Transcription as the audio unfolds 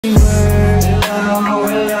This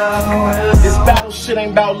battle shit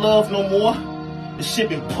ain't about love no more. This shit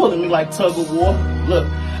been pulling me like tug of war. Look,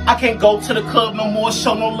 I can't go to the club no more,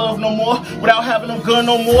 show no love no more, without having no gun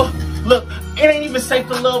no more. Look, it ain't even safe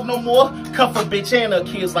to love no more. Cuff a bitch and her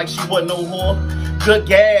kids like she wasn't no whore. Good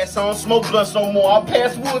gas, I don't smoke blunts no more. I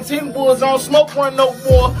pass woods, hitting woods, I don't smoke one no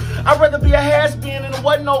more. I'd rather be a has-been than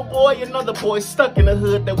wasn't no boy. Another boy stuck in the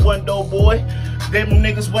hood that wasn't no boy. Them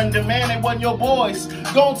niggas wasn't the man, they wasn't your boys.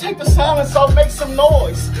 Gon' take the silence off, make some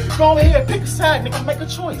noise. Go ahead, pick a side, nigga, make a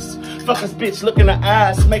choice. Fuck this bitch, look in the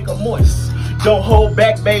eyes, make her moist. Don't hold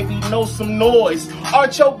back, baby, know some noise.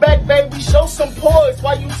 Arch your back, baby, show some poise.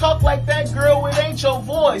 Why you talk like that, girl, it ain't your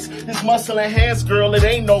voice. It's muscle and hands, girl, it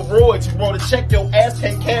ain't no roids. You wrote a check, your ass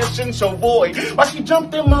can't cash in your void. Why she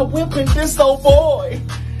jumped in my whip and this old boy?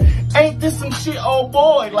 Ain't this some shit, oh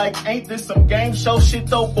boy? Like, ain't this some game show shit,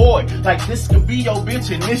 though, boy? Like, this could be your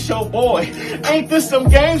bitch and this your boy. Ain't this some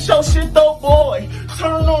game show shit, though, boy?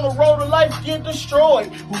 Turn on the road of life, get destroyed.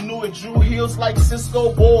 Who knew it drew heels like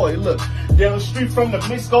Cisco, boy? Look, down the street from the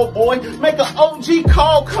Misco, boy. Make an OG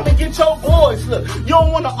call, come and get your boys. Look, you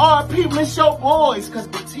don't want to RP, miss your boys. Cause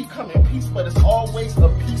the T come in peace, but it's always a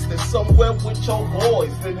piece that's somewhere with your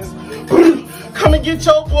boys. And it's, come and get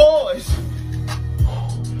your boys.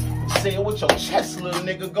 Say it with your chest, little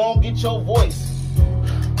nigga. Go and get your voice.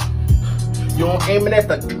 You don't aim it at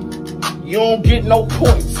the... You don't get no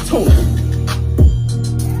points, too.